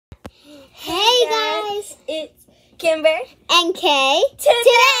guys, it's Kimber and Kay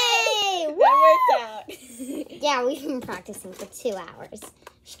today. That worked out. Yeah, we've been practicing for 2 hours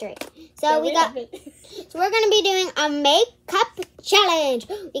straight. So we're gonna be doing a makeup challenge.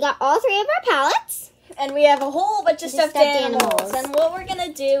 We got all 3 of our palettes. And we have a whole bunch of stuffed animals. And what we're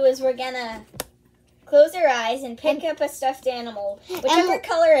gonna do is we're gonna close our eyes and pick up a stuffed animal. Whichever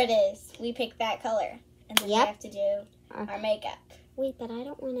color it is, we pick that color. And then we have to do our makeup. Wait, but I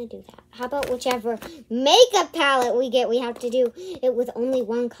don't want to do that. How about whichever makeup palette we get, we have to do it with only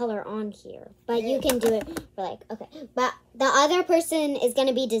one color on here. But you can do it for okay. But the other person is going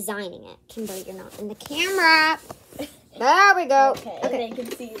to be designing it. Kimber, you're not in the camera. There we go. Okay. They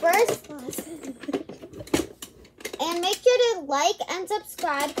can see first. And make sure to like and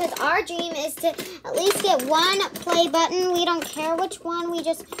subscribe because our dream is to at least get 1 play button. We don't care which one. We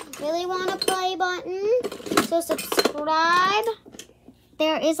just really want a play button. So subscribe.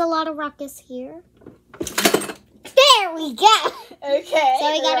 There is a lot of ruckus here. There we go. Okay.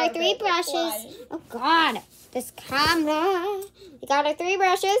 So we got our 3 brushes. Oh, God. This camera. We got our 3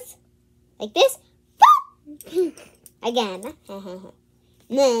 brushes. Like this. Again.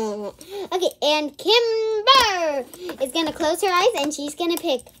 Okay, and Kimber is going to close her eyes, and she's going to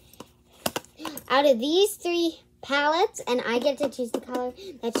pick out of these 3 palettes, and I get to choose the color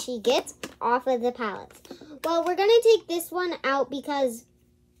that she gets off of the palettes. Well, we're going to take this one out because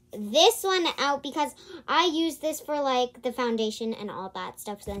I use this for, the foundation and all that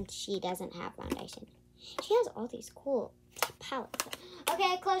stuff since she doesn't have foundation. She has all these cool palettes.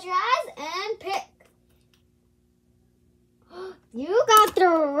 Okay, close your eyes and pick. You got the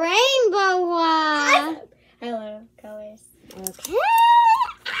rainbow one. I love colors. Okay.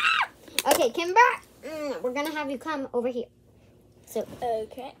 Okay, Kimber, we're going to have you come over here. So.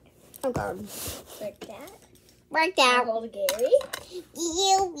 Okay. Oh, God. Like that. Worked out. Hold Gary.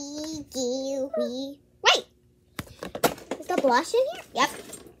 Wait. Is the blush in here? Yep.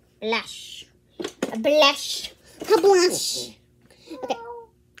 Blush. A blush. A blush. Okay.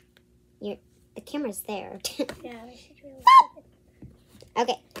 The camera's there. Yeah, we should really.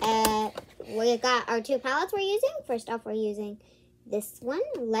 Okay, we got our 2 palettes we're using. First off, we're using this one.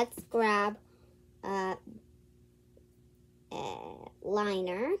 Let's grab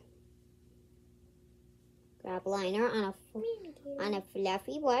liner. Grab liner on a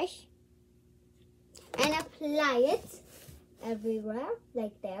fluffy brush and apply it everywhere,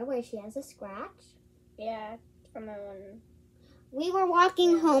 like there where she has a scratch. Yeah, from my one. We were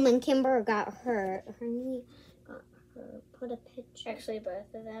walking home and Kimber got her knee got her. Put a picture. Actually,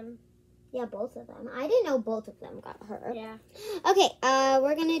 both of them. Yeah, both of them. I didn't know both of them got her. Yeah. Okay,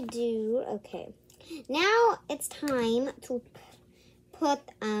 we're gonna do, now it's time to put,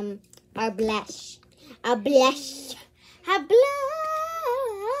 our blush. A blush. A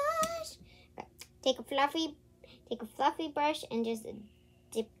blush. Take a fluffy brush and just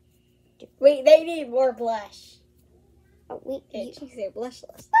dip. Wait, they need more blush. Oh, wait. She's a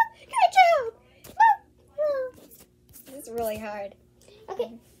blushless. Good job. This is really hard.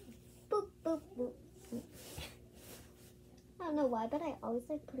 Okay. Boop, boop, boop. I don't know why, but I always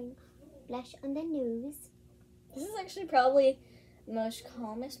like putting blush on the nose. This is actually probably the most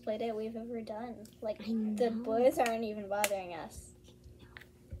calmest play date we've ever done. The boys aren't even bothering us.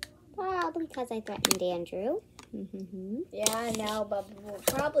 Well, because I threatened Andrew. Yeah, I know, but we'll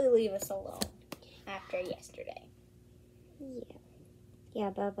probably leave us alone after yesterday. Yeah,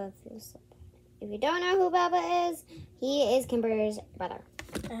 Bubba feels so bad. If you don't know who Bubba is, he is Kimber's brother.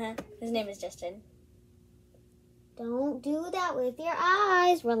 His name is Justin. Don't do that with your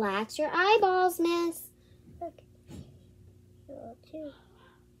eyes. Relax your eyeballs, miss. Okay.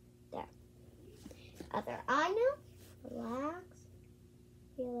 There. Other eye now. Relax.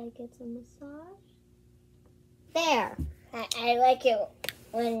 Feel like it's a massage. There. I like it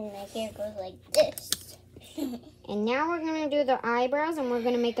when my hair goes like this. And now we're going to do the eyebrows and we're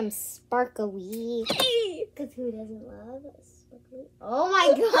going to make them sparkly. Because who doesn't love sparkly? Oh my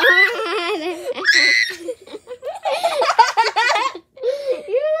God.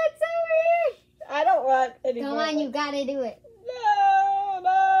 You look so weird. I don't want any Come on, you got to do it. No.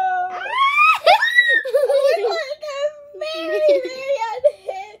 I look like a very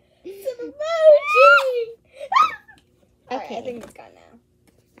unhandsome emoji. Okay. Right, I think it's gone now.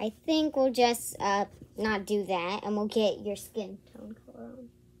 I think we'll just not do that, and we'll get your skin tone color on.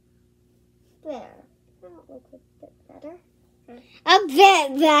 There. That looks a bit better. A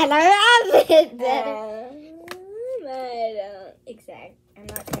bit better. I'm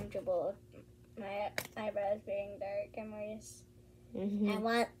not comfortable with my eyebrows being dark. I'm just. I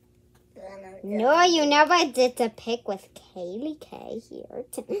want. No, you never did the pick with Kaylee K here. No,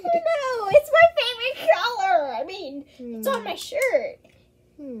 it's my favorite I mean, it's on my shirt.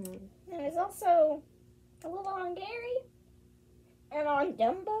 And it's also a little on Gary. And on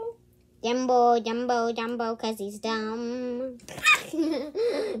Dumbo. Jumbo, cause he's dumb.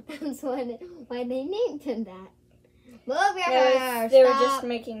 That's why they named him that. Move your hair. They were just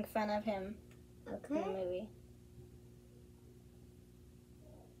making fun of him in the Okay. movie.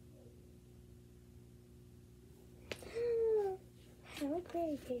 I look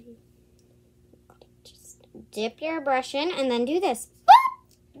very pretty. Just dip your brush in and then do this.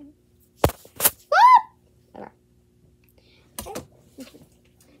 Okay.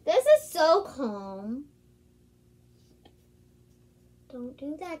 This is so calm. Don't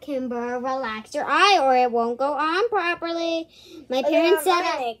do that, Kimber. Relax your eye or it won't go on properly. My parents said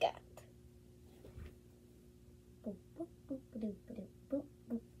my makeup.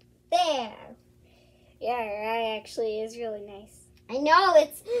 There. Yeah, your eye actually is really nice. I know,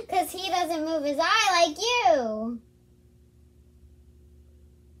 it's because he doesn't move his eye like you.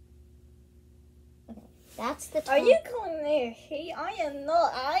 Okay, that's the top. Are you calling me a he? I am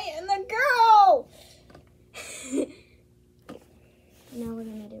the girl. Now we're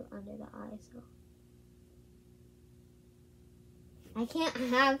going to do under the eye, so. I can't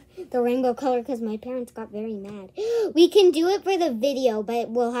have the rainbow color because my parents got very mad. We can do it for the video, but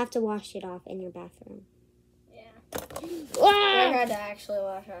we'll have to wash it off in your bathroom. I had to actually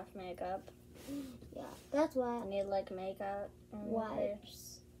wash off makeup. Yeah, that's why. I need like makeup remover.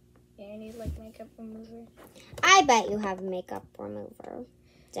 Yeah, I need like makeup remover. I bet you have a makeup remover.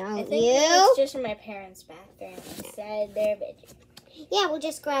 Don't I think you? it's just in my parents' bathroom inside their bedroom. Yeah, we'll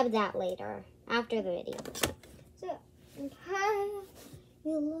just grab that later after the video. So, okay,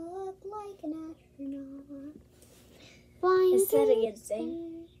 you look like an astronaut. Flying Is that a through good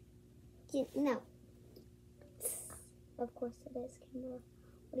thing? space. No. Of course it is, Kimber.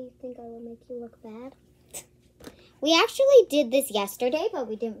 What do you think? I will make you look bad? We actually did this yesterday, but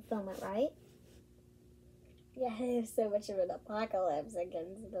we didn't film it, right? Yeah, there's so much of an apocalypse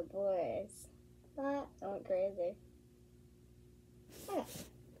against the boys. But I went crazy. okay.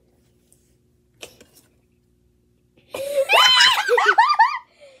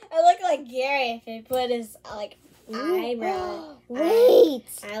 I look like Gary if he put his Wait.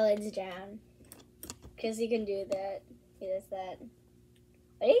 eyelids down. Because he can do that. He does that.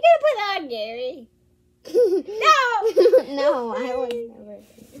 What are you gonna put on, Gary? No! No, I would never.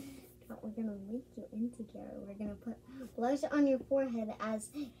 We're gonna make you into Gary. We're gonna put blush on your forehead as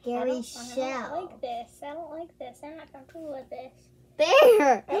Gary Shell. I don't like this. I don't like this. I'm not comfortable with this.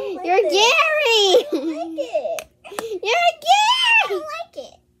 There! I don't like You're this. Gary! I don't like it. You're I Gary! don't like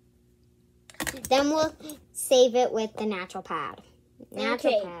it. Then we'll save it with the natural pad.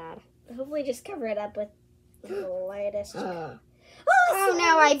 Natural Okay. pad. Hopefully just cover it up with the lightest. Oh,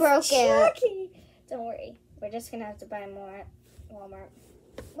 no, I broke it. Chucky. Don't worry. We're just going to have to buy more at Walmart.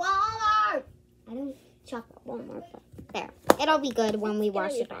 Walmart! I don't shop at Walmart, but there. It'll be good when we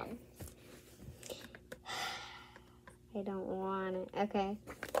wash it off. I don't want it. Okay.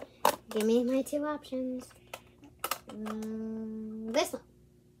 Give me my two options. This one.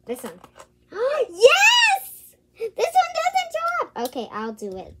 This one. Yes! This one doesn't show up. Okay, I'll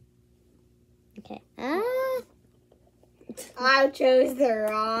do it. Okay. I chose the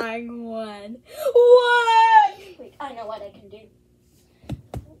wrong one. What? Wait, I know what I can do.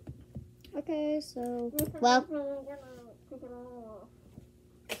 Okay, so. Well.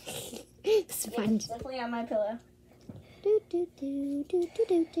 Sponge. Definitely on my pillow. Do, do, do, do, do,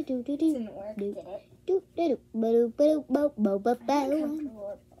 do, do, do, do. Didn't work, did it? Do, do, do, bo, bo, bo, bo, bo, I'm bo. comfortable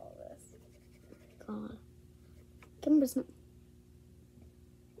with all this. God. Kimber's not.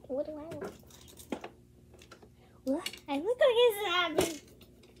 What do I look like? What? I look like a zombie.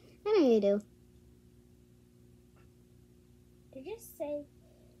 I know you do. Did you say,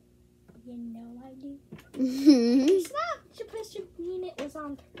 you know I do? I It's not supposed to mean it was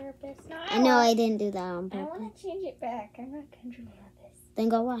on purpose. No, know I didn't do that on I purpose. want to change it back. I'm not comfortable with this. Then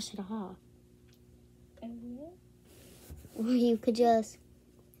go wash it off. Mhm. Or you could just.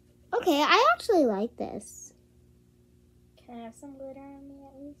 Okay, I actually like this. Can I have some glitter on me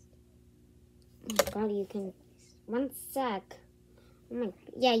at least? Oh my God, you can. One sec. Oh my.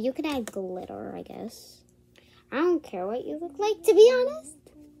 Yeah, you can add glitter, I guess. I don't care what you look like, to be honest.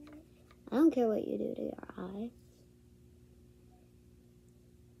 I don't care what you do to your eye.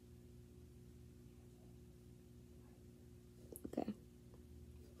 Okay.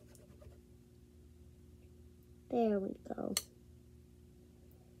 There we go.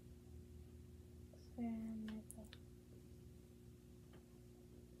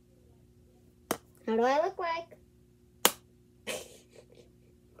 How do I look like?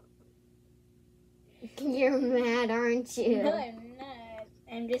 You're mad, aren't you? No, I'm not.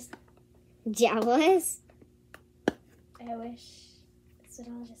 I'm just jealous. I wish this would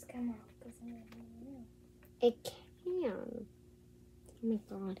all just come off. It can. Oh my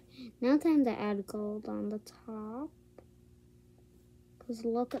god. Now time to add gold on the top. Because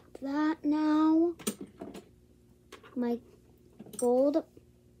look at that now. My gold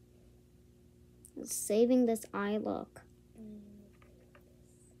is saving this eye look.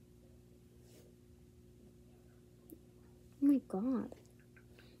 Oh my god.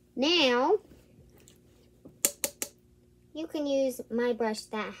 Now, you can use my brush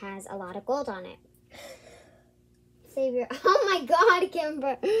that has a lot of gold on it. Save your... Oh my god,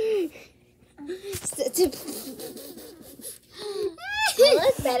 Kimber. I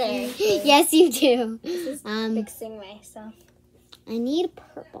look better. Yes, you do. This is fixing myself. I need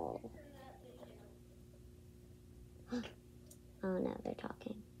purple. Oh no, they're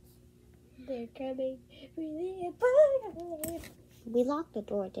talking. They're coming. We locked the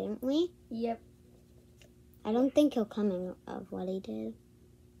door, didn't we? Yep. I don't think he'll come in of what he did.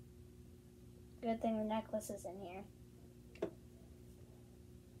 Good thing the necklace is in here.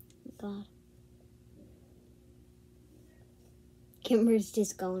 God. Kimber's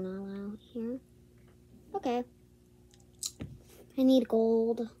just going all out here. Okay. I need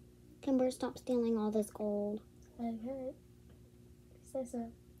gold. Kimber, stop stealing all this gold. I heard. Says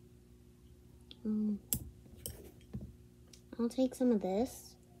so. I'll take some of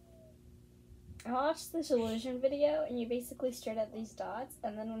this. I watched this illusion video, and you basically stared at these dots,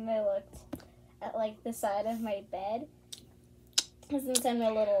 and then when I looked at like the side of my bed, because inside my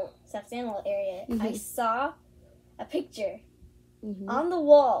little stuffed animal area, I saw a picture on the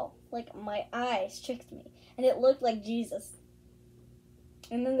wall. Like my eyes tricked me, and it looked like Jesus.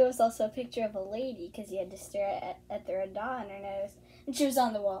 And then there was also a picture of a lady, because you had to stare at the red dot on her nose, and she was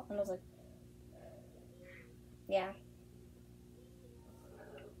on the wall, and I was like, yeah.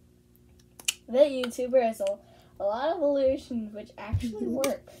 That YouTuber has a lot of illusions which actually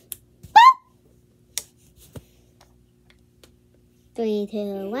work. 3,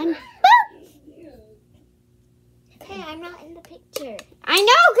 2, 1. Hey, I'm not in the picture. I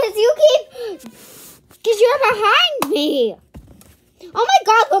know, because you're behind me. Oh my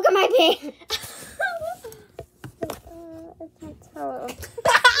god, look at my pants. Look at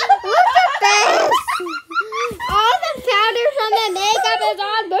this. All the powder from the makeup is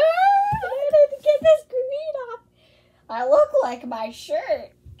on. I need to get this green off. I look like my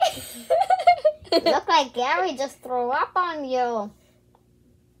shirt. Look like Gary just threw up on you.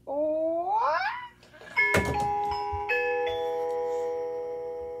 What?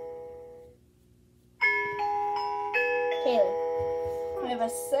 Kaylee, we have a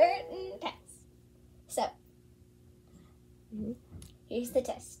certain test. So, here's the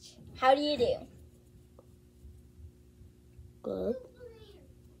test. How do you do? Good.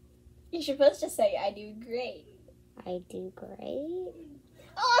 You're supposed to say, I do great. I do great.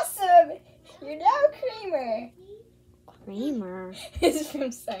 Awesome! You're now Kramer. Kramer. It's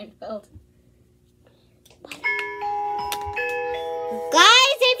from Seinfeld.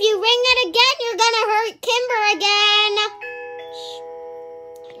 Guys, if you ring it again, you're gonna hurt Kimber again.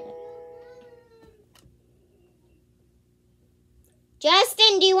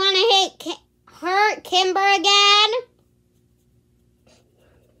 Justin, do you want to hurt Kimber again?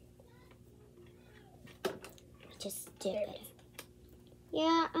 Just did it.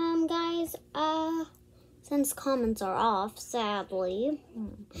 Yeah, guys, since comments are off, sadly,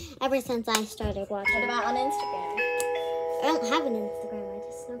 ever since I started watching. What about on Instagram? I don't have an Instagram. I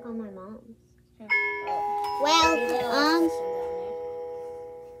just snuck on my mom's.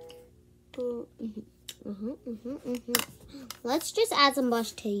 Let's just add some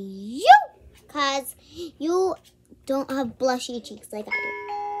blush to you, cause you don't have blushy cheeks like I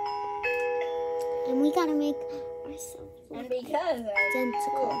do, and we gotta make ourselves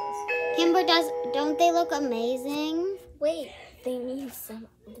identical. Kimber, don't they look amazing? Wait, they need some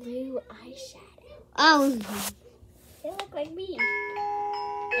blue eyeshadow. Oh. They look like me. I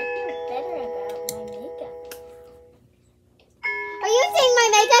feel better about my makeup. Are you saying my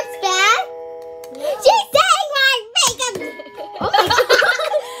makeup's bad? No. She's saying my makeup. Oh my god.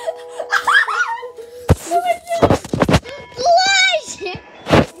 Blush.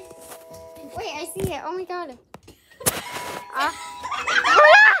 Wait, I see it. Oh my god.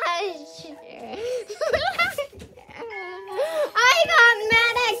 Blush. I got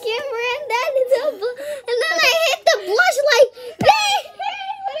mad at Kimber and then I hit the blush like this.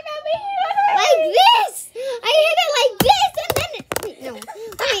 What about me? Like this. I hit it like this and then wait, no.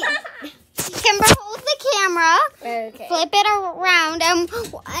 Wait. Kimber, hold the camera. Okay. Flip it around and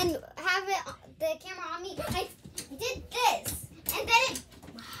have it the camera on me. I did this, and then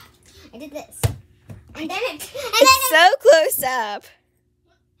I did this, and then it's so close up.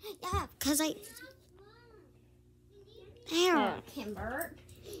 Yeah, because there, Yeah. Kimber.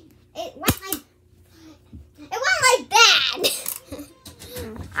 It went like that.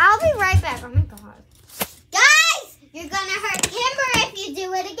 I'll be right back. Oh my god, guys, you're gonna hurt Kimber if you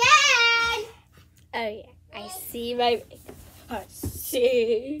do it again. Oh yeah, I see the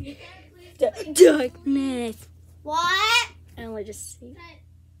darkness. What? I only just see.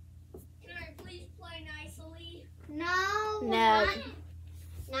 Can I please play nicely? No. No.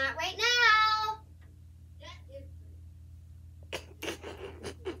 Not right now.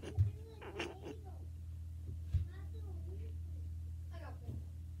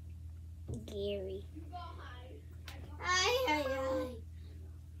 Gary. Ay.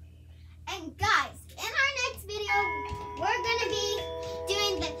 And guys, in our next video, we're gonna be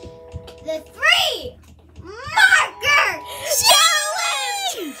doing the 3 marker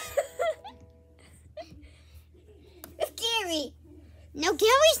challenge with Gary. No,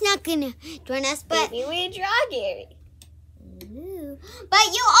 Gary's not gonna join us, but Maybe we draw Gary. but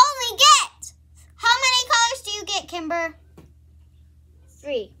you only get, how many colors do you get, Kimber?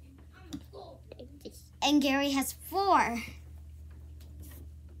 3. And Gary has 4.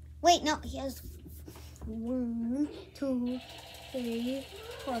 Wait, no, he has 1, 2, 3,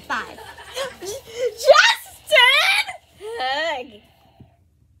 4, 5. Justin! Hug.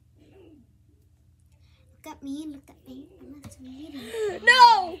 Look at me, look at me. Look at me.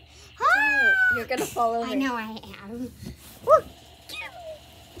 No! Ah! You're gonna fall over. I know I am. Woo.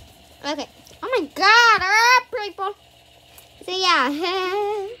 Okay. Oh my god, alright, people. So yeah.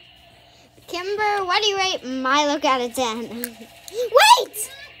 Kimber, what do you rate my look out of 10?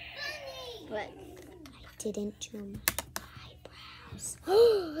 Wait! What? I didn't do my eyebrows.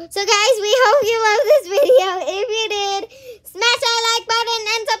 So guys, we hope you love this video. If you did,